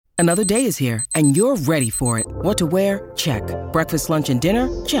Another day is here, and you're ready for it. What to wear? Check. Breakfast, lunch, and dinner?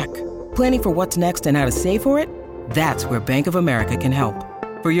 Check. Planning for what's next and how to save for it? That's where Bank of America can help.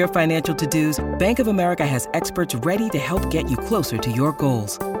 For your financial to-dos, Bank of America has experts ready to help get you closer to your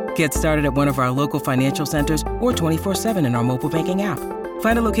goals. Get started at one of our local financial centers or 24/7 in our mobile banking app.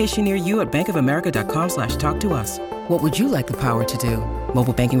 Find a location near you at bankofamerica.com/talktous. What would you like the power to do?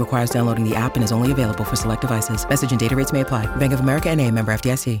 Mobile banking requires downloading the app and is only available for select devices. Message and data rates may apply. Bank of America N.A., member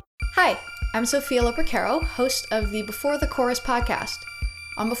FDIC. Hi, I'm Sophia Lopercaro, host of the Before the Chorus podcast.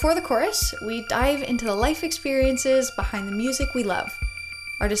 On Before the Chorus, we dive into the life experiences behind the music we love.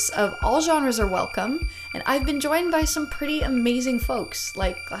 Artists of all genres are welcome, and I've been joined by some pretty amazing folks,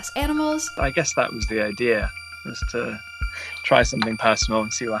 like Glass Animals. I guess that was the idea, was to try something personal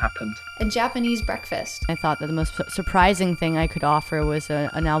and see what happened. And Japanese Breakfast. I thought that the most surprising thing I could offer was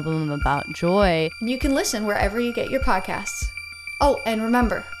an album about joy. And you can listen wherever you get your podcasts. Oh, and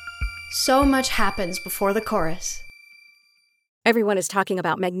remember, so much happens before the chorus. Everyone is talking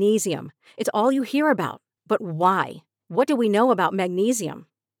about magnesium. It's all you hear about. But why? What do we know about magnesium?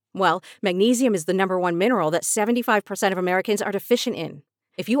 Well, magnesium is the number one mineral that 75% of Americans are deficient in.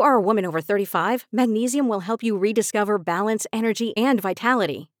 If you are a woman over 35, magnesium will help you rediscover balance, energy, and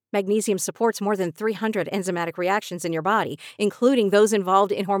vitality. Magnesium supports more than 300 enzymatic reactions in your body, including those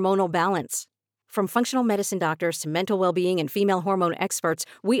involved in hormonal balance. From functional medicine doctors to mental well-being and female hormone experts,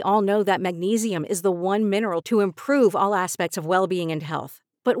 we all know that magnesium is the one mineral to improve all aspects of well-being and health.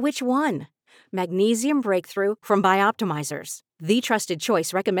 But which one? Magnesium Breakthrough from Bioptimizers, the trusted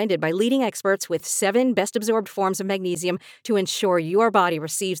choice recommended by leading experts with 7 best-absorbed forms of magnesium to ensure your body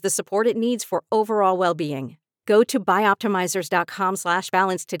receives the support it needs for overall well-being. Go to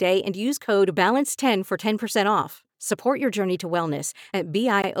bioptimizers.com/balance today and use code BALANCE10 for 10% off. Support your journey to wellness at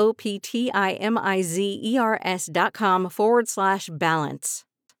bioptimizers.com/balance.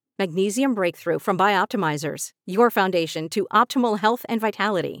 Magnesium Breakthrough from Bioptimizers, your foundation to optimal health and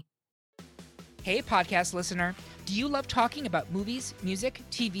vitality. Hey, podcast listener. Do you love talking about movies, music,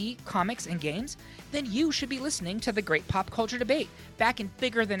 TV, comics, and games? Then you should be listening to The Great Pop Culture Debate, back and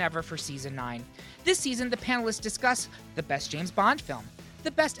bigger than ever for Season 9. This season, the panelists discuss the best James Bond film,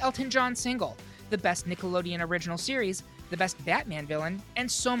 the best Elton John single, the best Nickelodeon original series, the best Batman villain, and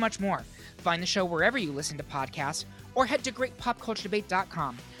so much more. Find the show wherever you listen to podcasts, or head to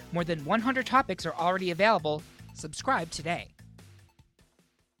greatpopculturedebate.com. More than 100 topics are already available. Subscribe today.